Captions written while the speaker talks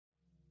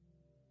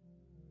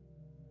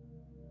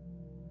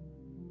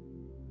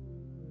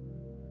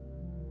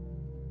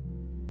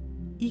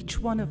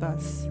each one of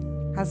us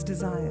has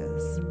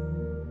desires,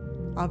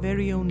 our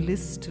very own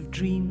list of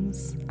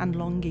dreams and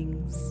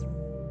longings.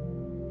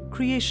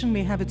 Creation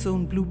may have its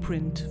own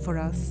blueprint for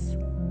us,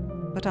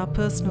 but our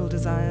personal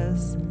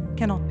desires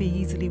cannot be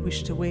easily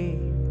wished away.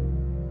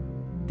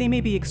 They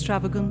may be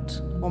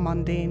extravagant or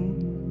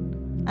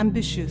mundane,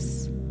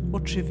 ambitious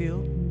or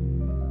trivial.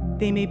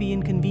 They may be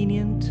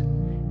inconvenient,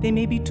 they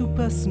may be too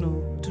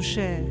personal to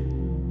share,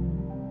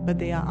 but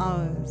they are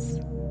ours,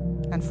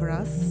 and for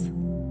us,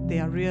 they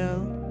are real,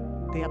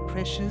 they are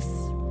precious,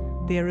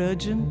 they are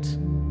urgent,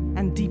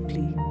 and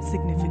deeply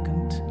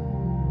significant.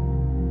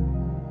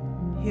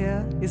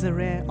 Here is a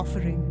rare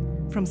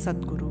offering from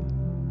Sadhguru,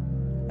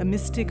 a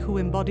mystic who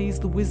embodies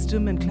the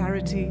wisdom and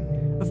clarity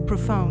of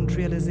profound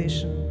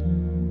realization.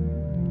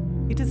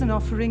 It is an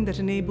offering that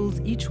enables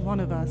each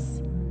one of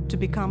us to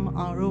become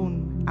our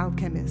own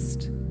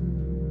alchemist,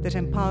 that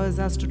empowers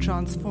us to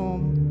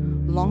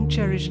transform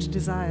long-cherished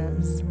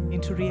desires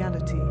into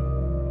reality.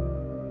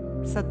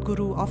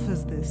 Sadhguru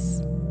offers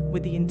this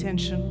with the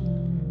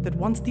intention that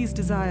once these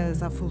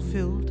desires are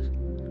fulfilled,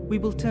 we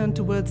will turn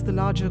towards the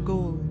larger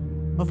goal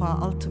of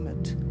our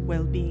ultimate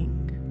well-being.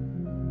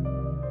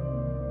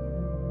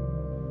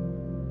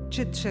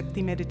 Chit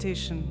Shakti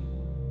meditation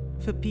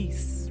for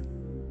peace.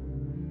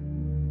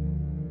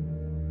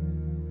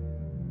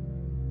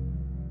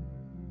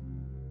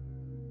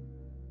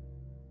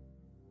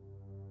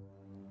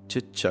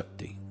 Chit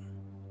Shakti.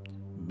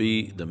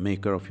 Be the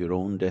maker of your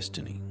own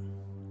destiny.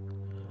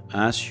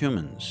 As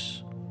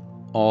humans,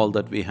 all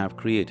that we have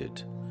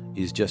created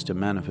is just a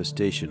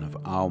manifestation of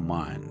our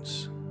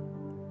minds.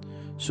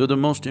 So the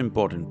most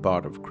important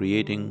part of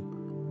creating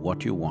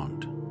what you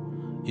want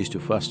is to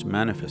first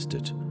manifest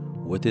it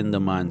within the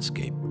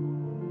mindscape.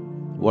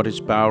 What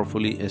is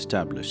powerfully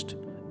established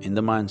in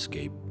the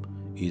mindscape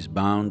is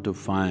bound to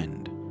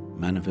find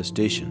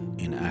manifestation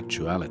in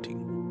actuality.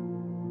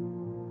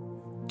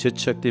 Chit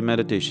Shakti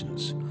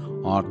meditations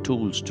are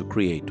tools to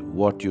create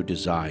what you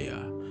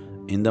desire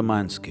in the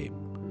mindscape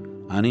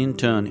and in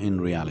turn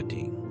in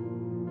reality,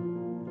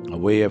 a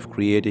way of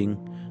creating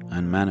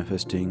and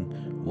manifesting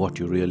what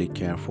you really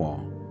care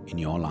for in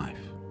your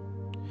life.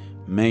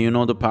 May you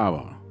know the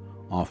power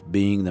of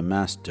being the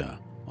master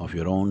of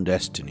your own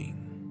destiny.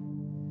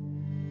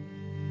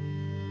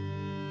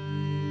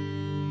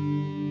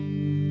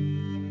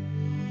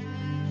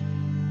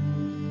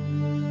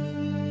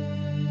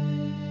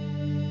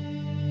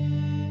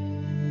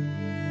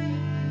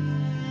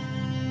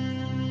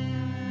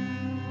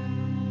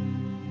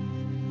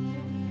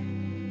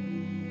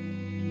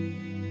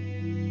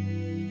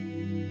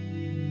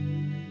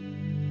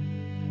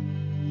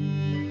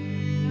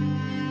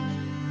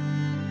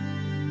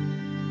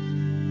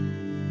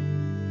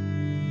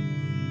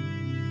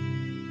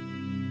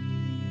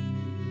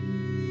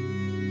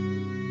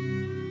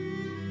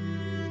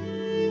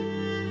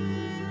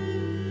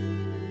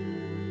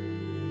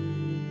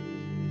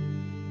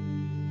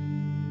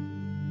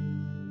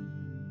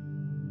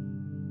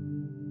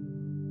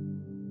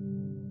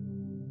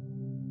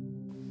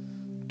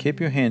 Keep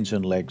your hands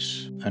and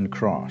legs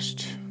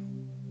uncrossed.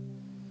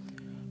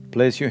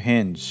 Place your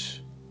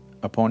hands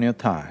upon your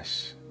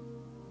thighs,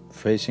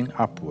 facing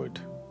upward,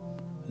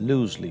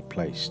 loosely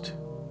placed.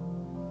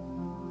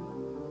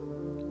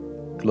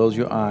 Close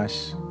your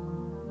eyes,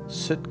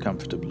 sit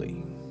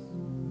comfortably.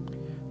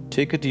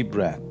 Take a deep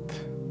breath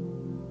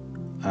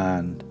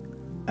and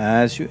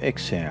as you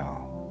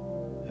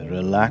exhale,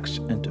 relax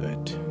into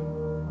it.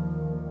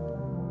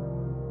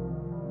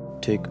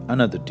 Take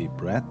another deep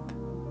breath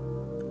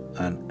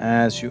and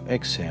as you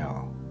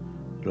exhale,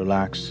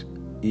 relax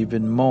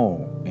even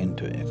more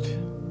into it.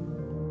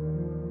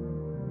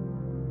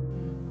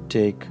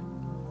 Take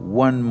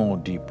one more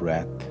deep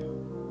breath.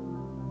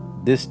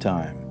 This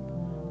time,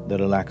 the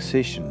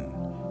relaxation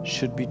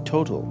should be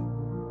total.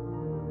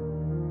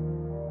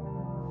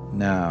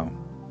 Now,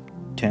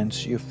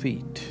 tense your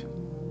feet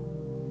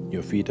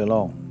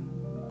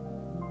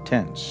alone.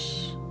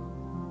 Tense,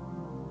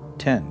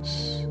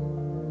 tense,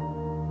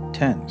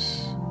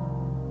 tense.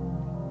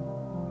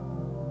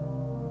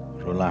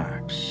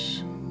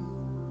 Relax.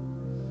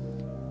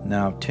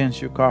 Now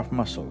tense your calf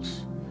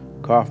muscles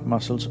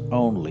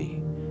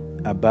only,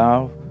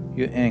 above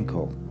your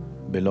ankle,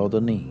 below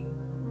the knee.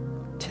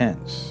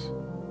 Tense,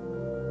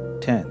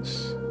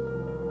 tense,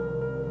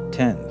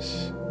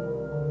 tense.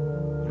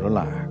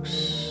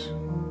 Relax.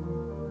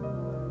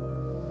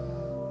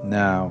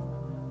 Now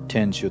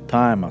tense your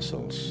thigh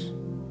muscles.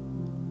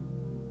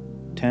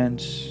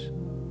 Tense,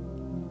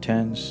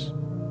 tense,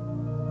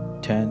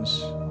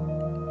 tense.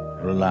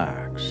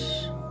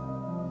 Relax.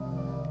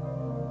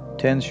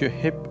 Tense your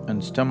hip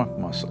and stomach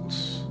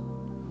muscles.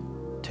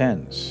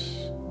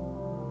 Tense,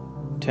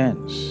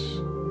 tense,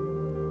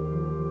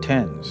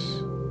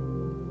 tense.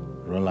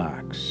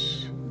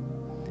 Relax.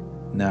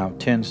 Now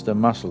tense the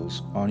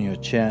muscles on your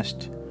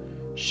chest,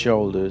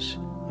 shoulders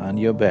and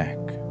your back.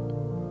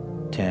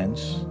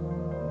 Tense,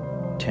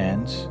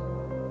 tense,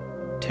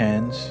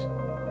 tense.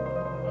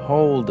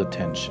 Hold the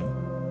tension.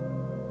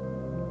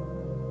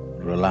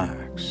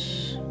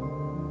 Relax.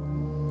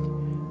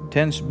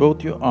 Tense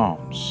both your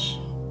arms.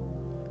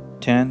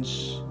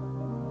 Tense,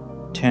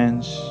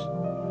 tense.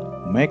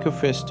 Make a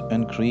fist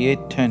and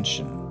create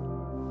tension.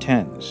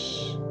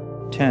 Tense,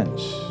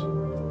 tense.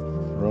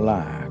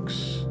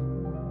 Relax.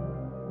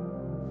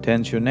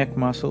 Tense your neck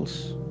muscles.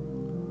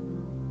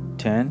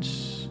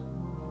 Tense,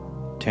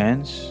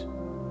 tense,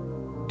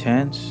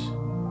 tense.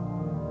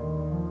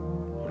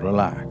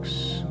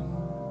 Relax.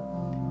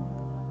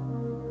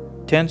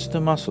 Tense the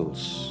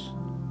muscles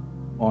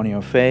on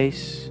your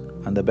face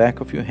and the back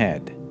of your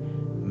head.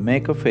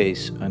 Make a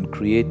face and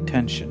create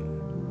tension.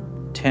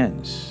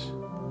 Tense,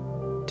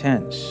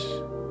 tense,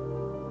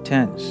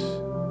 tense.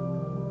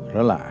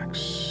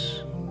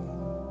 Relax.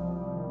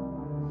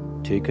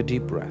 Take a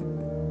deep breath,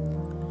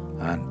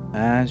 and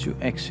as you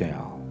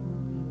exhale,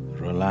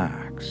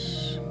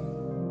 relax.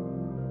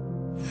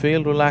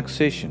 Feel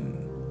relaxation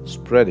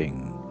spreading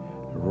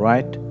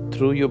right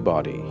through your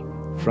body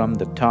from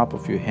the top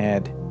of your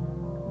head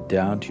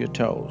down to your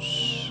toes.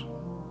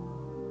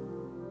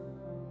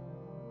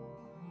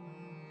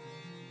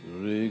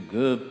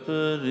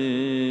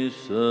 Rigapari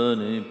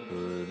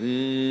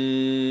sanipari,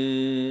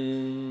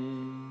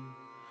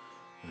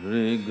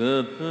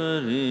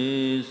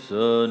 rigapari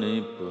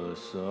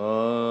sanipasa,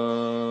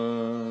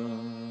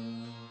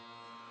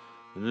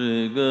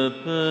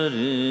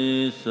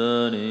 rigapari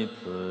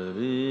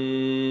sanipari,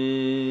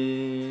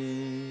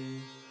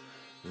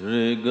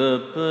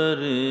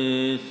 rigapari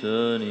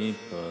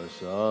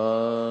sanipasa,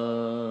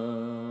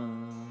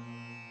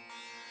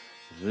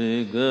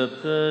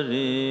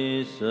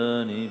 rigapari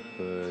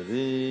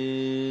sanipari,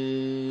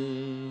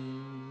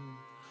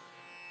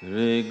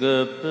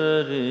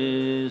 rigapari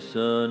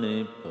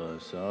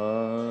sanipasa.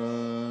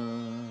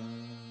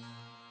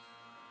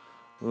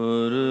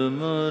 ஒரு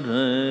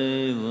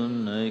முறை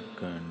உன்னை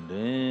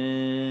கண்டேன்,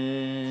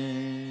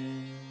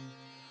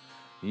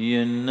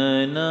 என்னை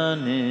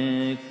நானே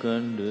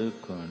கண்டு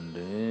கொண்டேன்.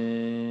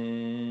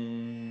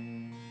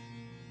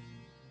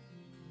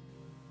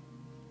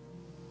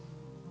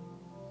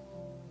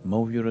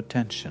 Move your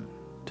attention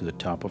to the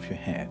top of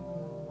your head.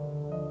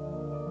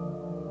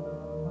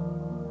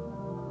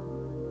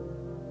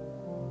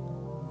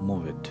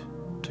 Move it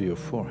to your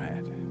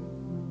forehead,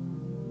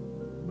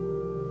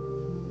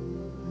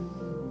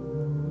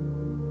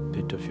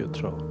 pit of your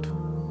throat,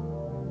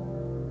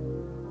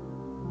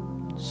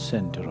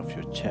 center of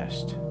your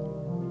chest,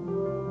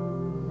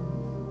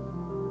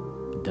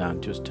 down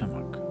to your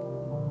stomach,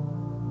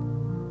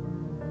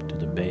 to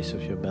the base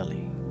of your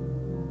belly,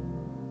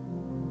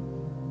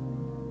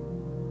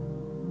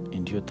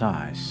 into your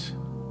thighs,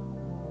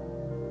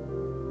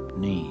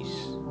 knees,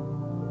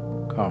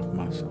 calf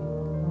muscle,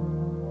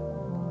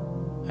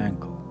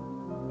 ankle,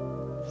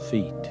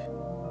 feet,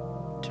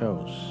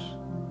 toes.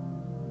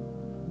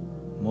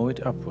 Move it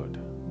upward.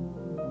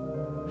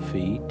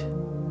 Feet,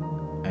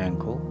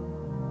 ankle,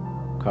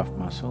 calf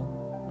muscle,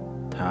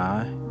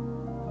 thigh,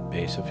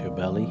 base of your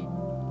belly,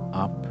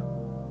 up,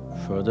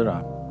 further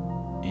up,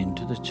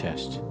 into the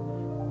chest,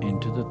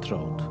 into the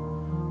throat,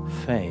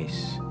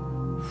 face,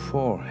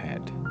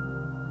 forehead,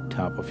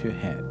 top of your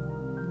head.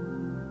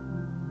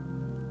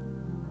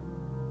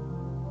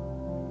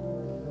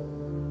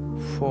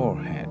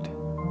 Forehead,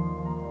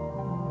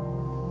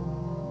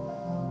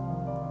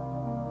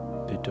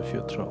 pit of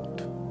your throat,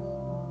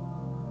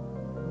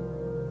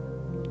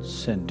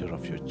 center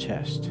of your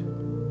chest,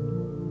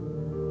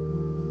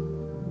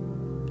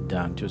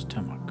 down to your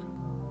stomach,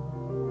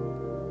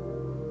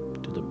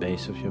 to the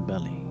base of your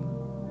belly,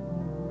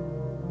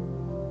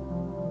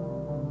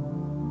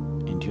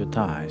 into your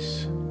thighs,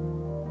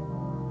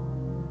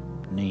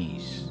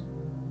 knees,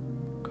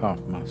 calf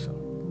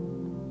muscle,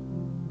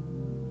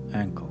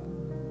 ankle,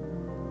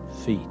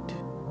 feet,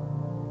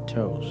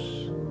 toes.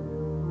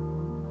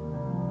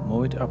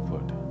 Move it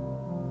upward.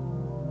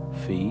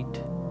 Feet,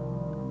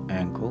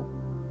 ankle,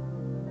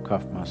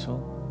 calf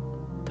muscle,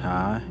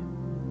 thigh,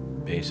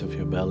 base of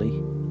your belly,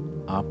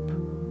 up,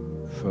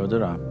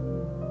 further up,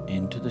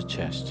 into the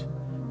chest,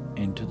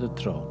 into the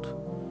throat,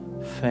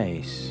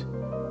 face,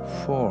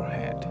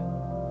 forehead,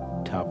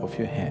 top of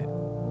your head.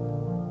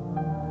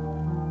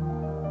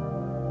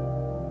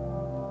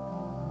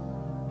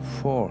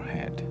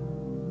 Forehead,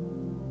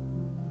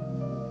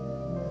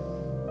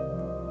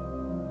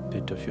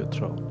 pit of your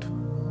throat,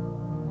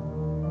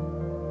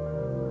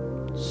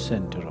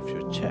 center of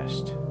your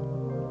chest,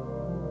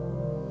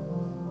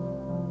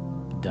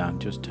 down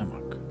to your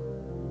stomach,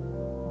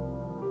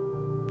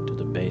 to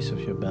the base of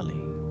your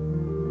belly,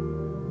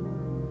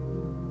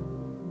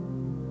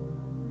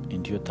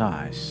 into your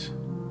thighs,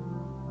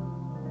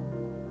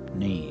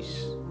 knees,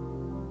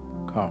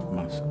 calf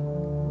muscle,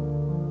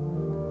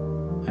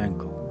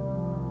 ankle,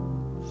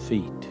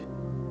 feet,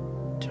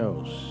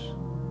 toes.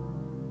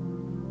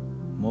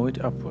 Move it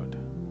upward.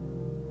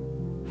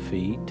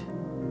 Feet,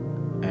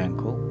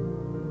 ankle,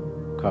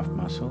 calf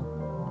muscle,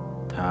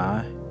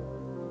 thigh,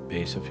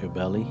 base of your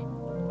belly,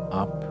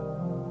 up,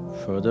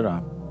 further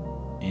up,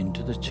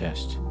 into the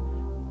chest,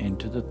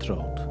 into the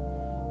throat,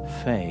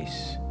 face,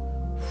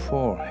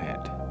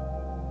 forehead,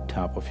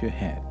 top of your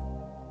head.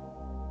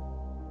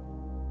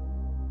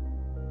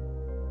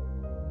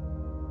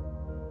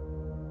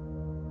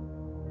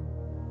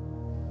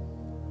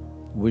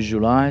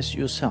 Visualize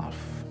yourself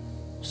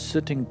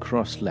sitting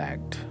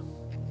cross-legged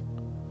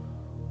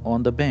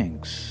on the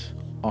banks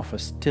of a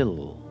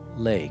still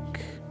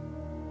lake.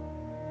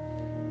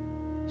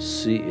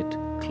 See it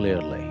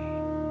clearly.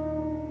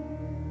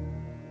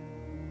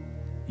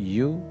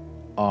 You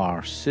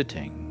are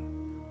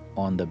sitting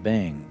on the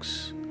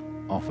banks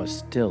of a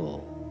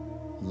still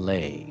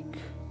lake.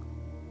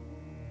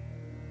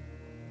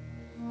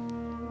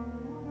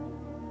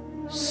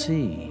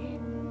 See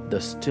the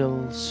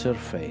still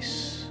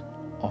surface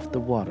of the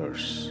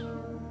waters.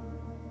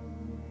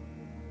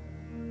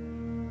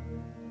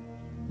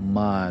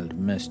 Mild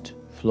mist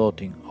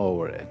floating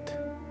over it.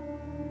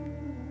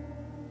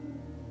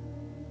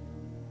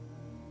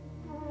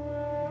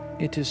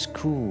 It is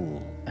cool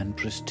and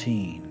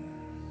pristine.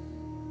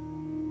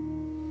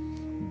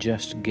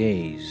 Just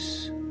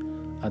gaze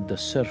at the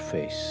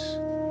surface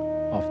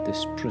of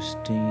this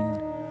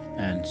pristine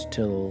and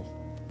still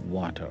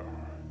water.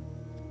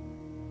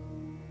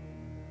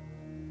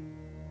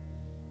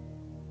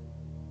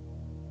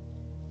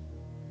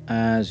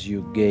 As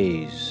you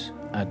gaze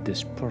at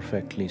this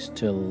perfectly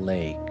still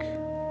lake,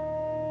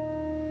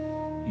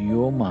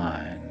 your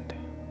mind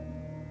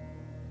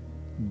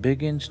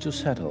begins to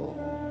settle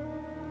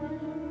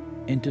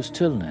into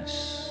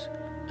stillness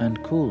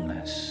and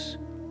coolness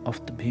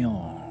of the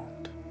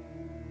beyond.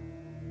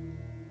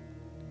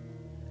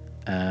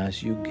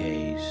 As you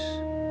gaze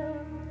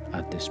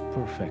at this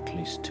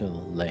perfectly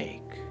still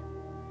lake,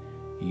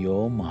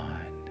 your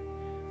mind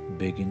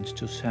begins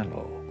to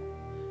settle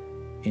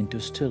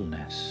into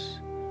stillness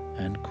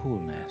and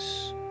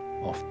coolness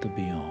of the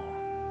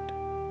beyond.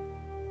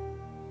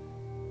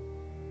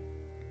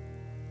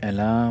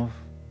 Allow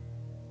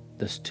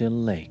the still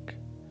lake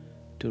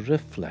to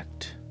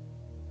reflect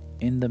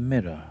in the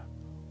mirror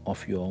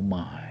of your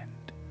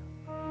mind.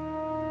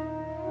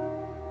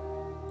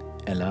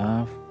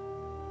 Allow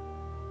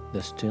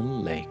the still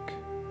lake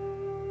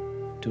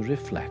to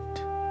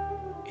reflect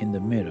in the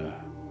mirror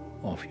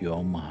of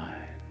your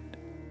mind.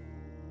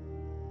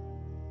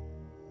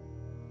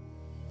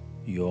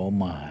 Your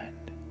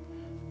mind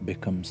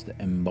becomes the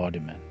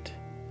embodiment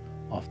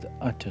of the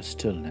utter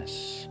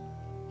stillness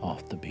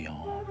of the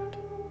beyond.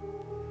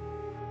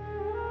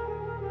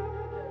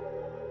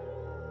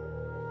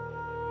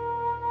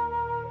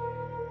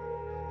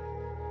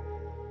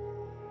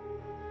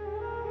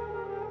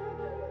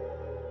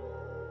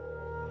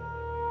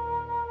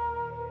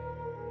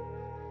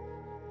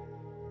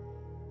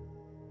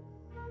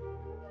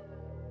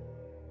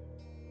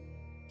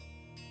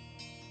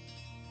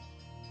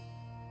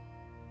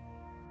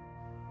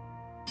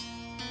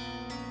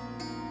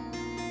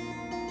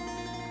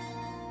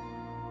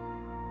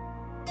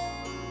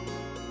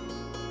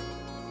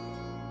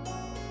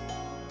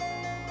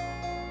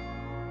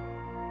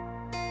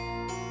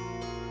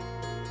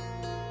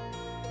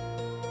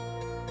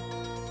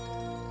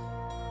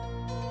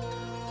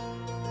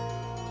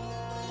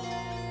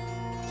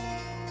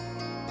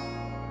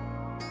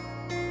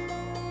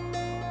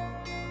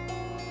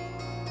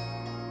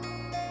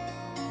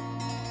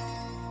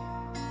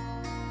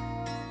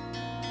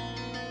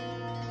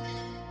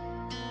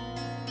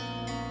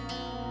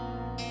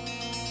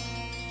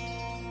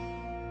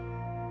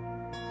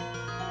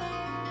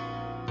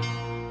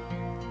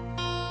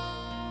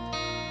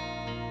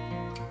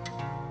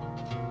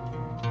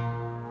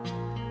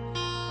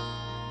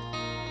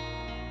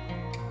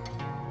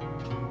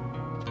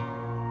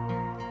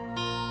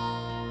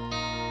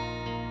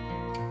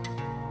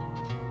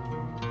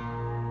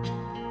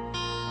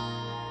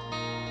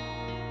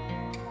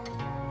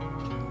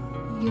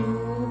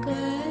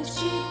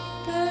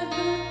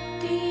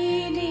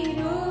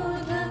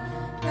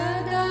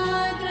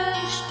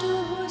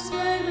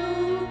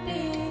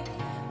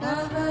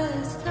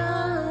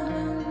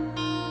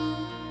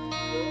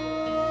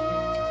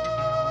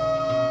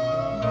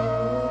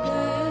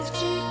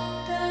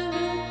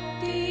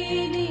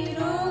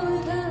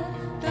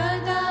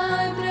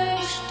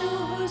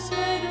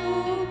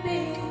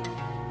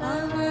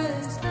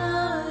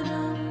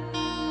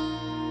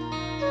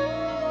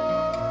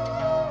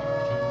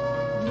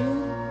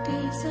 You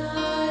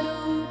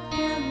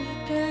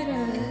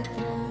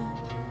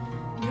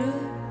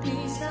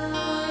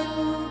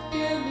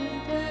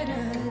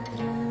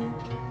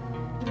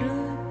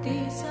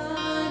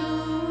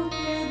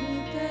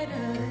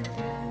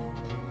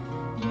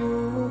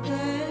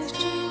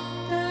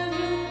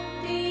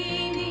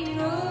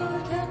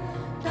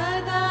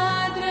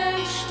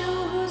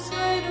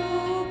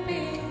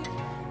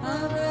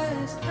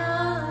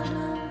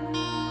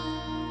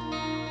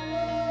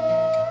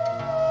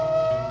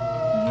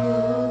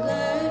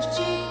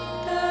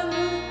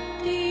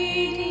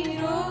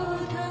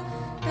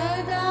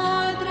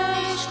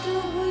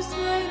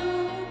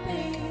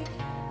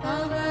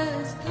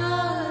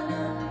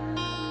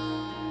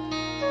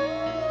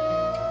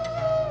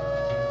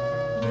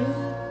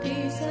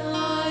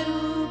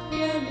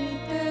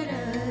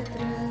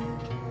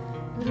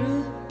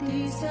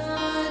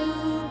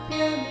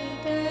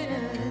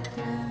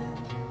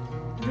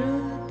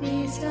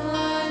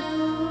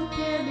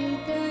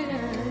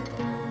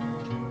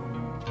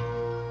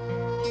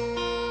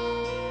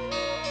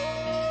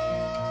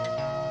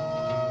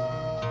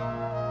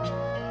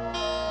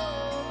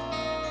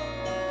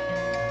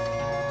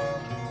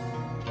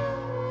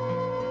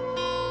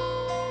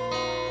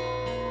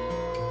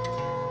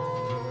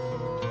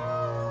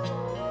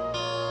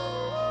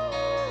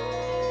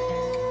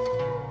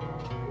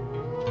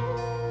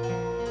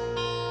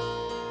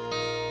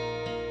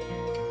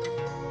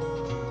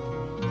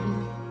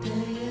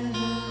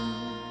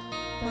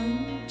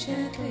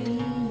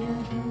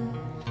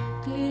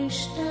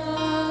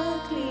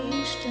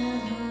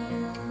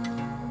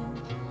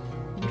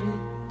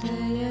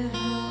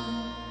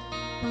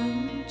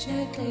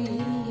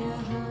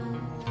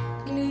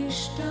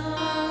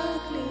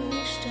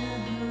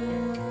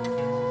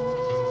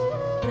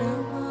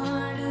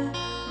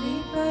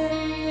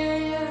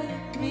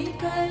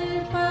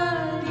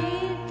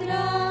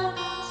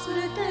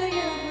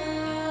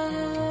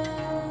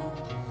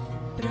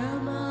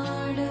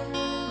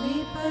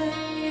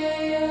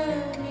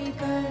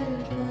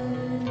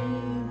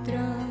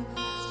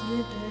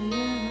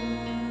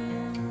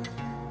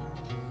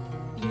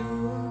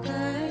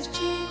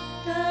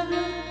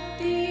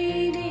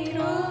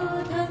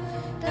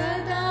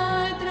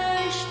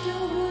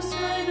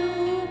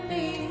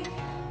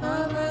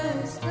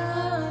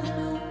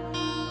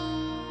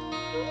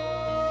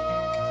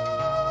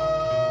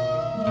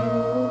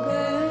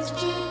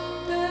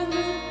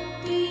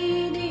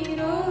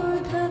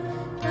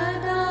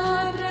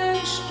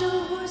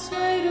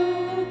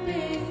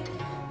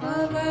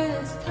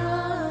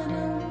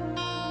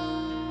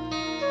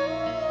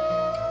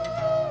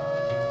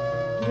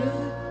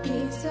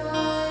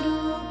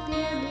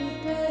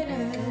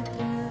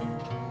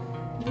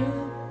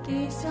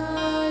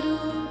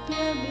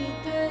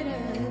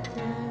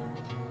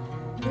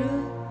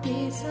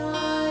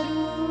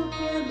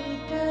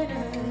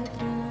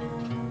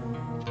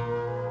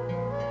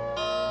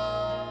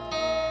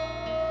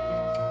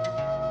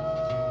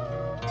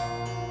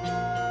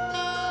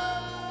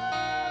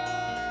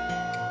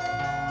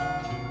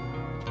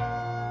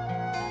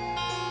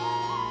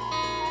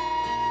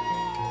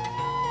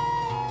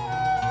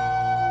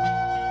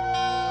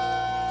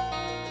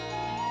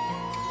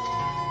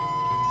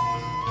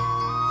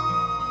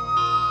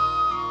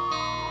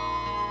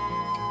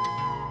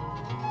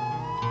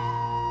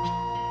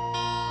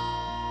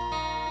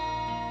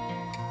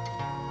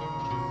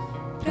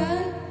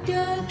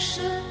प्रत्यक्ष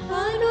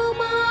अनु